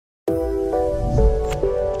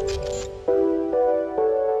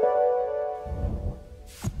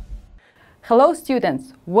Hello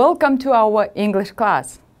students, welcome to our English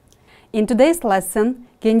class. In today's lesson,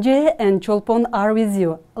 Kenje and Cholpon are with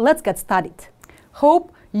you. Let's get started.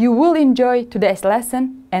 Hope you will enjoy today's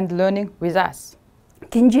lesson and learning with us.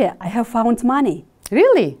 Kenje, I have found money.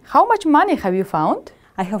 Really? How much money have you found?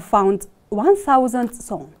 I have found 1,000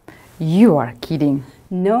 song. You are kidding.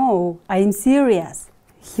 No, I am serious.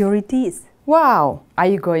 Here it is. Wow, are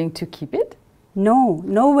you going to keep it? No,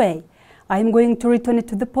 no way. I am going to return it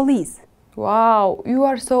to the police. Wow, you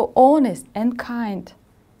are so honest and kind.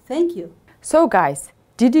 Thank you. So guys,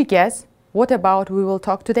 did you guess what about we will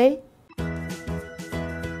talk today?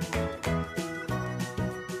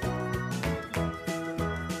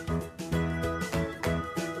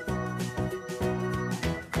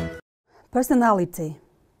 Personality.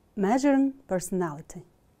 Measuring personality.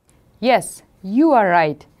 Yes, you are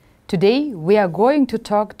right. Today we are going to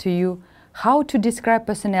talk to you how to describe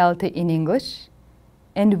personality in English,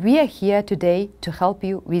 and we are here today to help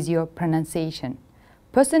you with your pronunciation.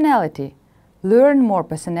 Personality. Learn more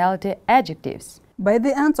personality adjectives. By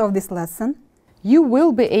the end of this lesson, You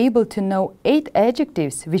will be able to know 8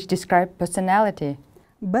 adjectives which describe personality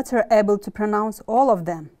better able to pronounce all of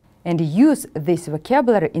them. and use this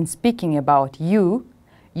vocabulary in speaking about you,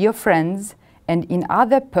 your friends, and in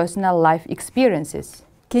other personal life experiences.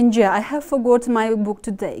 Kenje, I have forgotten my book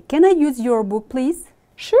today. Can I use your book, please?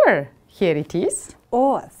 Sure, here it is.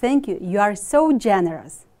 Oh, thank you. You are so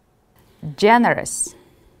generous. Generous,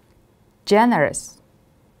 generous,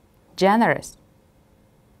 generous.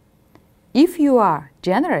 If you are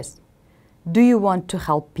generous, do you want to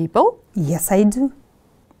help people? Yes, I do.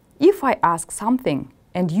 If I ask something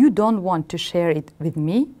and you don't want to share it with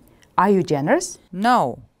me, are you generous?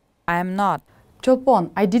 No, I am not.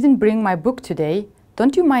 Cholpon, I didn't bring my book today.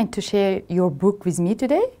 Don't you mind to share your book with me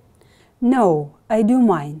today? No, I do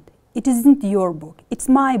mind. It isn't your book. It's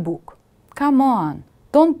my book. Come on,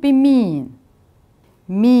 don't be mean.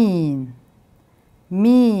 Mean,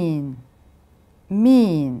 mean,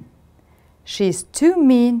 mean. She's too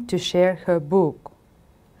mean to share her book.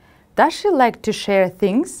 Does she like to share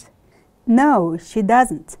things? No, she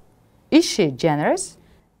doesn't. Is she generous?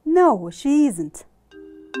 No, she isn't.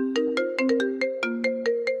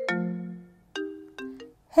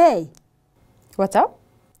 Hey, What's up?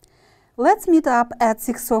 let's meet up at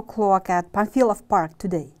 6 o'clock at Pamphilov Park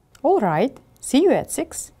today. All right, see you at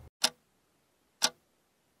 6.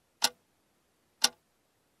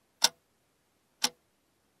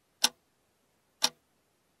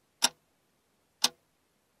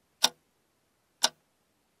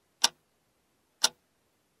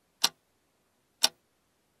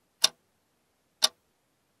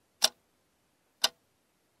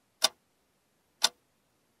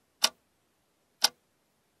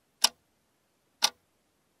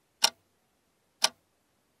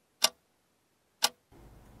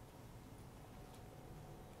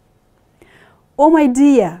 Oh, my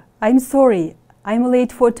dear, I'm sorry. I'm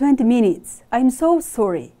late for 20 minutes. I'm so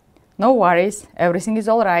sorry. No worries, everything is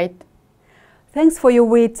all right. Thanks for your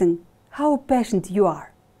waiting. How patient you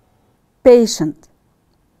are. Patient,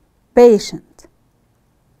 patient,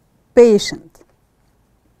 patient.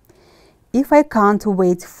 If I can't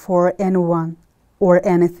wait for anyone or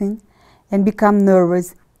anything and become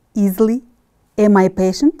nervous easily, am I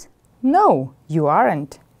patient? No, you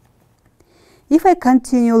aren't. If I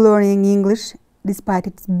continue learning English despite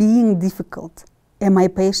it being difficult, am I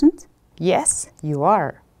patient? Yes, you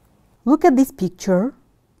are. Look at this picture.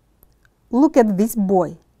 Look at this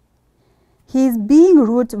boy. He is being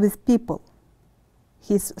rude with people.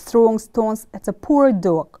 He's throwing stones at a poor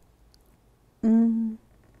dog.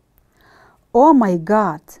 Oh my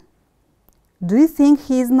God! Do you think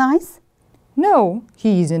he is nice? No,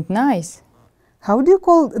 he isn't nice. How do you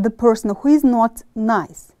call the person who is not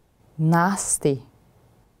nice? Nasty.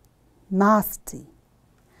 Nasty,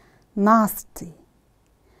 nasty,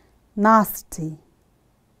 nasty.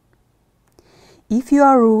 If you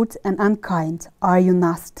are rude and unkind, are you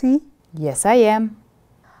nasty? Yes, I am.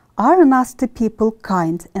 Are nasty people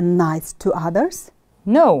kind and nice to others?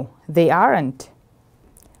 No, they aren't.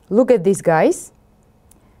 Look at these guys.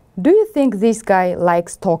 Do you think this guy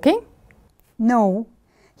likes talking? No,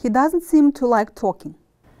 he doesn't seem to like talking.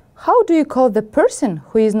 How do you call the person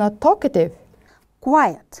who is not talkative?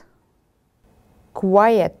 Quiet.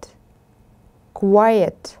 Quiet,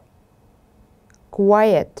 quiet,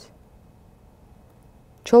 quiet.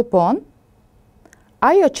 Cholpon,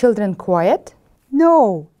 are your children quiet?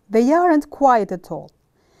 No, they aren't quiet at all.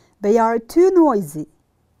 They are too noisy.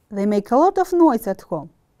 They make a lot of noise at home.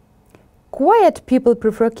 Quiet people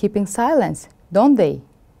prefer keeping silence, don't they?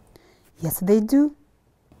 Yes, they do.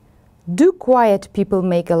 Do quiet people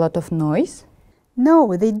make a lot of noise?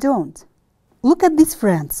 No, they don't. Look at these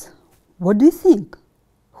friends. What do you think?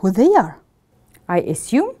 Who they are? I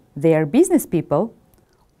assume they are business people.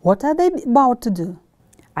 What are they about to do?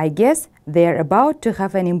 I guess they are about to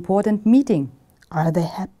have an important meeting. Are they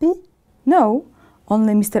happy? No,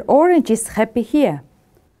 only Mr. Orange is happy here.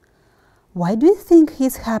 Why do you think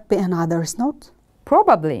he's happy and others not?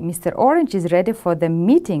 Probably Mr. Orange is ready for the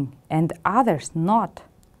meeting and others not.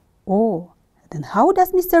 Oh, then how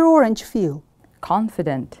does Mr. Orange feel?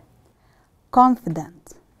 Confident.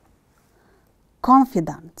 Confident.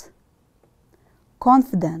 Confident.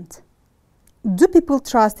 Confident. Do people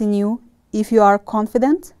trust in you if you are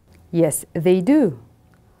confident? Yes, they do.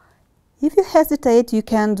 If you hesitate, you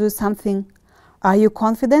can do something. Are you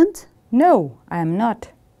confident? No, I am not.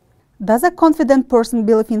 Does a confident person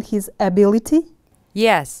believe in his ability?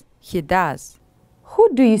 Yes, he does.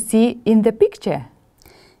 Who do you see in the picture?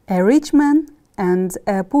 A rich man and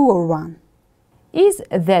a poor one. Is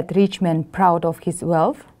that rich man proud of his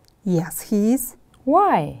wealth? Yes, he is.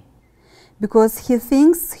 Why? Because he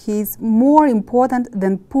thinks he is more important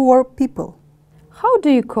than poor people. How do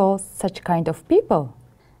you call such kind of people?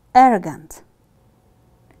 Arrogant.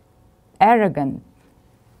 Arrogant.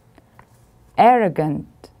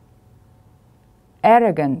 Arrogant.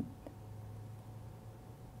 Arrogant.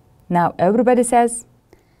 Now everybody says,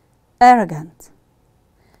 Arrogant.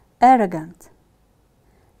 Arrogant.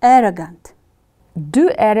 Arrogant.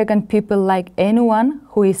 do arrogant people like anyone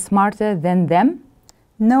who is smarter than them?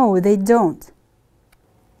 No, they don't.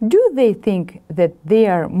 Do they think that they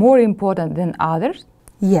are more important than others?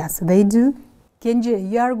 Yes, they do.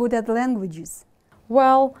 Kenji, you are good at languages.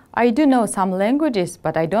 Well, I do know some languages,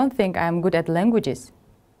 but I don't think I am good at languages.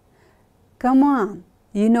 Come on.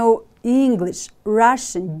 You know English,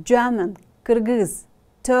 Russian, German, Kyrgyz,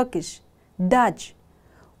 Turkish, Dutch.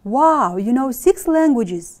 Wow, you know 6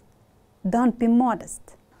 languages. Don't be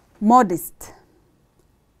modest. Modest.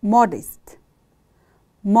 Modest.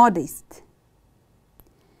 Modest.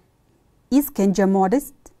 Is Kenja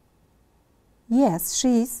modest? Yes,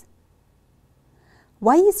 she is.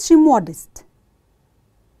 Why is she modest?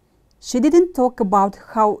 She didn't talk about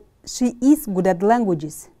how she is good at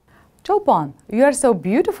languages. Cholpon, you are so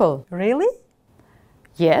beautiful. Really?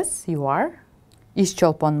 Yes, you are. Is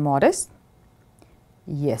Cholpon modest?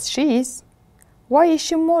 Yes, she is. Why is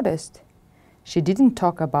she modest? She didn't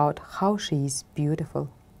talk about how she is beautiful.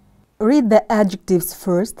 Read the adjectives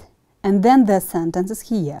first and then the sentences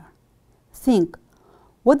here. Think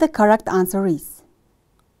what the correct answer is.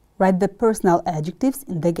 Write the personal adjectives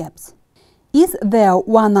in the gaps. Is there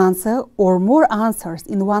one answer or more answers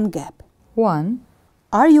in one gap? 1.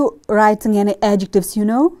 Are you writing any adjectives you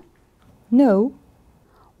know? No.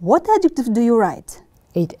 What adjectives do you write?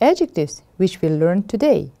 8 adjectives which we learned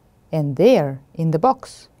today, and they are in the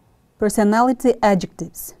box. Personality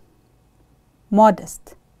adjectives.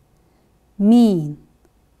 Modest, mean,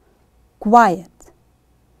 quiet,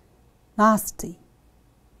 nasty,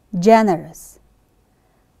 generous,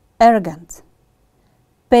 arrogant,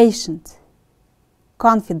 patient,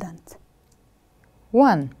 confident.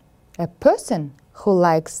 1. A person who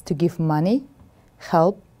likes to give money,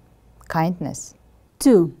 help, kindness.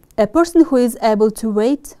 2. A person who is able to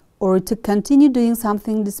wait or to continue doing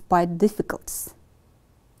something despite difficulties.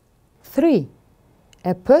 3.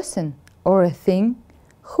 A person or a thing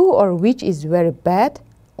who or which is very bad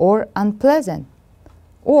or unpleasant,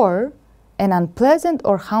 or an unpleasant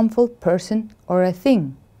or harmful person or a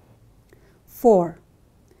thing. 4.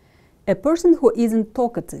 A person who isn't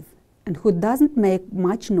talkative and who doesn't make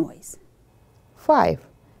much noise. 5.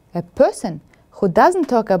 A person who doesn't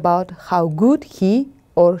talk about how good he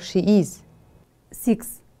or she is.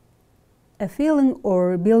 6. A feeling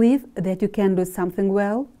or belief that you can do something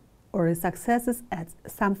well or successes at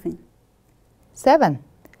something. 7.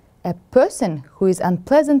 A person who is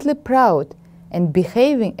unpleasantly proud and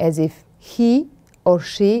behaving as if he or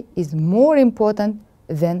she is more important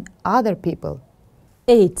than other people.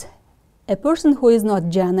 8. A person who is not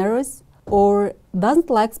generous or doesn't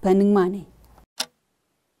like spending money.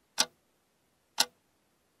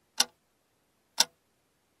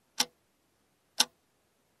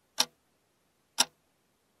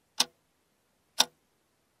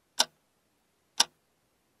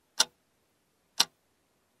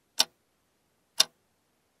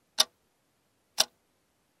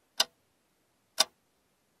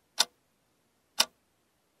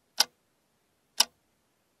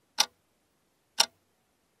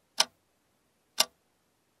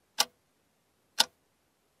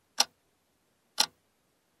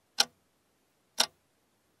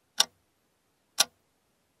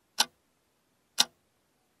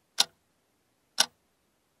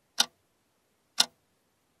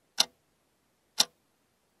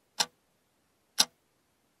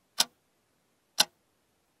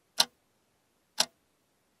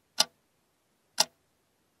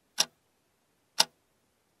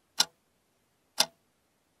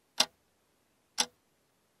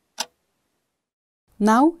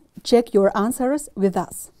 Now check your answers with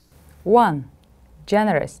us. 1.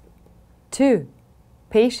 Generous. 2.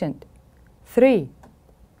 Patient. 3.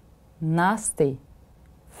 Nasty.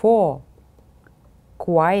 4.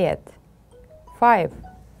 Quiet. 5.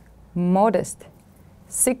 Modest.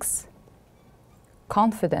 6.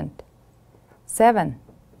 Confident. 7.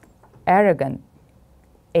 Arrogant.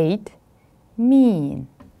 8. Mean.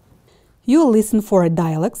 You listen for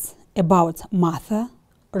dialogues about Martha,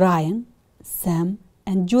 Ryan, Sam,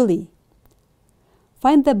 and Julie.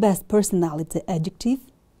 Find the best personality adjective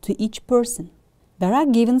to each person. There are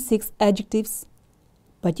given 6 adjectives,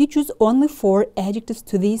 but you choose only 4 adjectives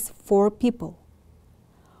to these 4 people.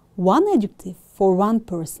 1 adjective for 1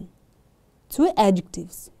 person. 2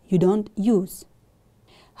 adjectives you don't use.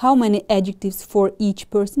 How many adjectives for each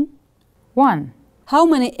person? 1. How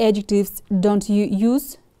many adjectives don't you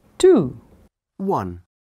use? 2. 1.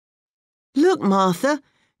 Look, Martha,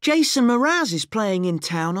 Jason Mraz is playing in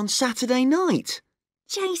town on Saturday night.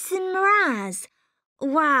 Jason Mraz?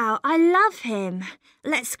 Wow, I love him.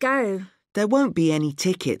 Let's go. There won't be any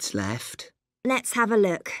tickets left. Let's have a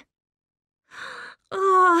look.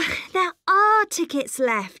 Oh, there are tickets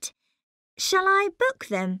left. Shall I book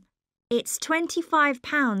them? It's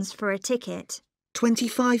 £25 for a ticket.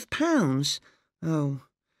 £25? Oh,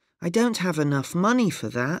 I don't have enough money for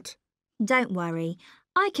that. Don't worry,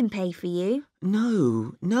 I can pay for you.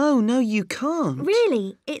 No, you can't.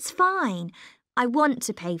 Really, it's fine. I want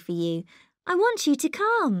to pay for you. I want you to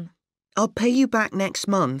come. I'll pay you back next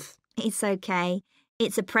month. It's okay.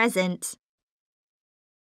 It's a present.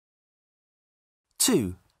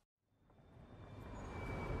 2.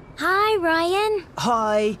 Hi, Ryan.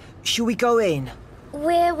 Hi, shall we go in?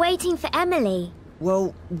 We're waiting for Emily.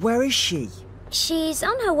 Well, where is she? She's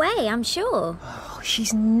on her way, I'm sure. Oh,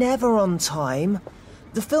 she's never on time.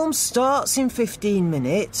 The film starts in 15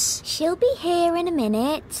 minutes. She'll be here in a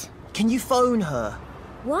minute. Can you phone her?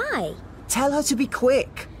 Why? Tell her to be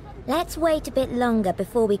quick. Let's wait a bit longer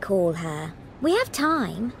before we call her. We have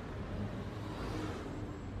time.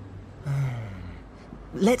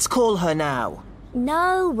 Let's call her now.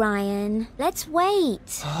 No, Ryan. Let's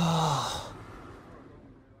wait.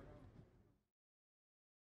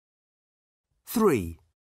 3.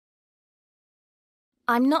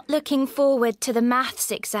 I'm not looking forward to the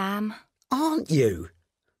maths exam. Aren't you?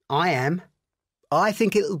 I am. I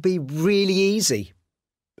think it'll be really easy.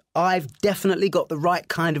 I've definitely got the right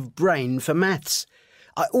kind of brain for maths.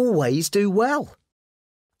 I always do well.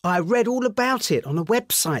 I read all about it on a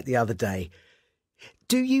website the other day.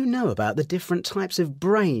 Do you know about the different types of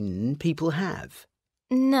brain people have?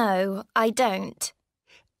 No, I don't.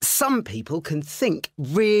 Some people can think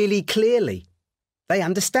really clearly. They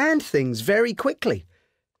understand things very quickly.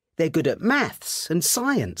 They're good at maths and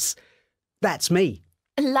science. That's me.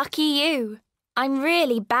 Lucky you. I'm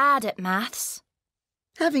really bad at maths.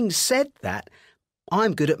 Having said that,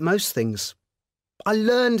 I'm good at most things. I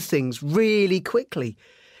learn things really quickly,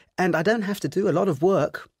 and I don't have to do a lot of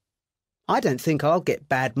work. I don't think I'll get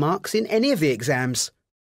bad marks in any of the exams.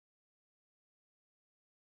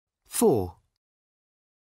 4.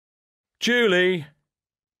 Julie!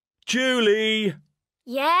 Julie!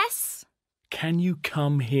 Yes? Can you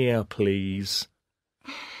come here, please?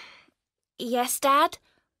 Yes, Dad?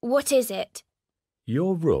 What is it?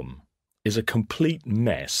 Your room is a complete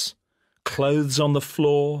mess. Clothes on the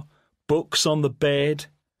floor, books on the bed.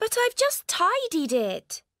 But I've just tidied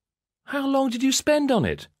it. How long did you spend on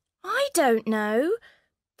it? I don't know.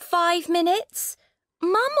 5 minutes?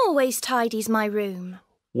 Mum always tidies my room.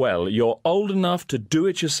 Well, you're old enough to do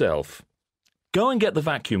it yourself. Go and get the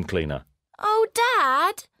vacuum cleaner. Oh,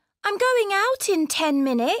 Dad, I'm going out in 10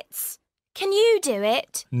 minutes. Can you do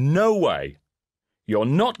it? No way. You're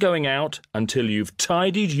not going out until you've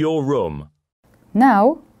tidied your room.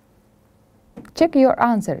 Now, check your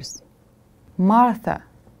answers. Martha.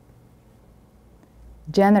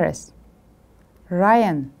 Generous.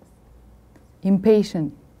 Ryan.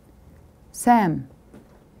 Impatient. Sam.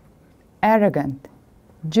 Arrogant.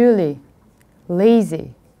 Julie.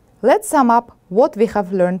 Lazy. Let's sum up what we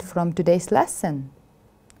have learned from today's lesson.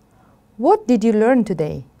 What did you learn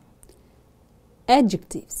today?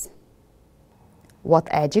 Adjectives. What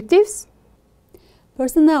adjectives?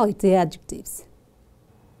 Personality adjectives.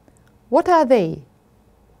 What are they?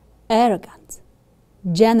 Arrogant,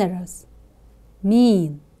 generous,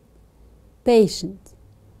 mean, patient,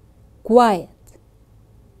 quiet,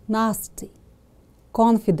 nasty,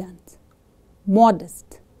 confident,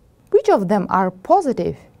 modest. Which of them are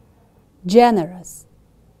positive? Generous,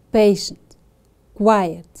 patient,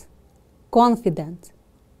 quiet, confident,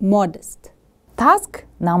 modest. Task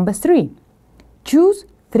number 3. Choose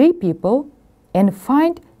 3 people and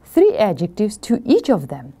find 3 adjectives to each of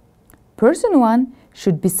them. Person 1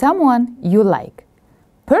 should be someone you like.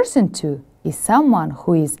 Person 2 is someone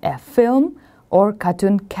who is a film or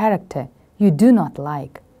cartoon character you do not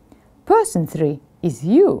like. Person 3 is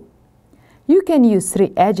you. You can use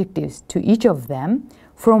 3 adjectives to each of them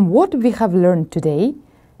from what we have learned today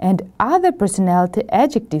and other personality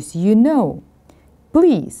adjectives you know.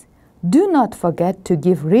 Please do not forget to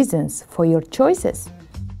give reasons for your choices.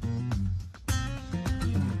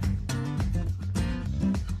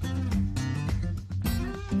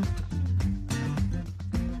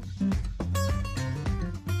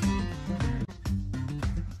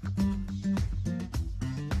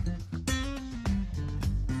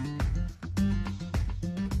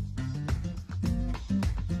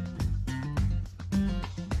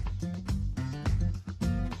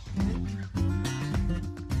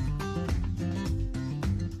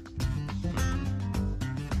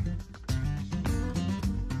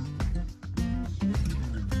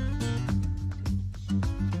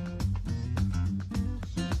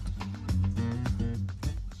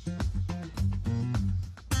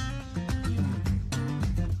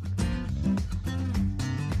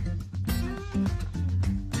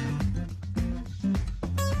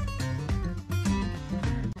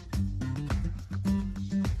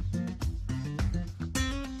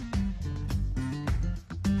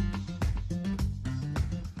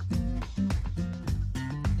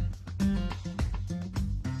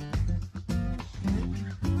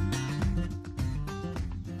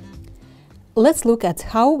 Let's look at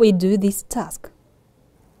how we do this task.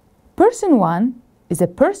 Person 1 is a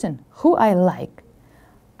person who I like.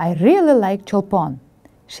 I really like Cholpon.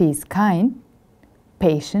 She is kind,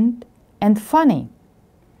 patient, and funny.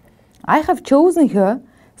 I have chosen her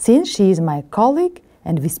since she is my colleague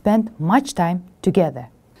and we spend much time together.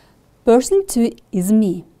 Person 2 is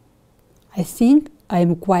me. I think I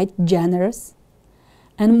am quite generous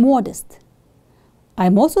and modest.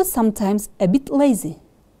 I'm also sometimes a bit lazy.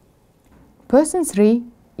 Person 3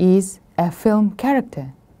 is a film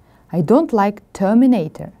character. I don't like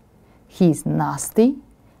Terminator. He is nasty,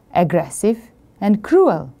 aggressive, and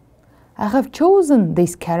cruel. I have chosen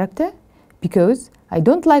this character because I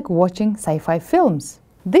don't like watching sci-fi films.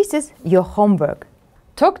 This is your homework.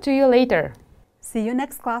 Talk to you later. See you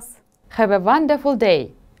next class. Have a wonderful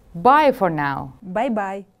day. Bye for now.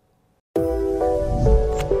 Bye-bye.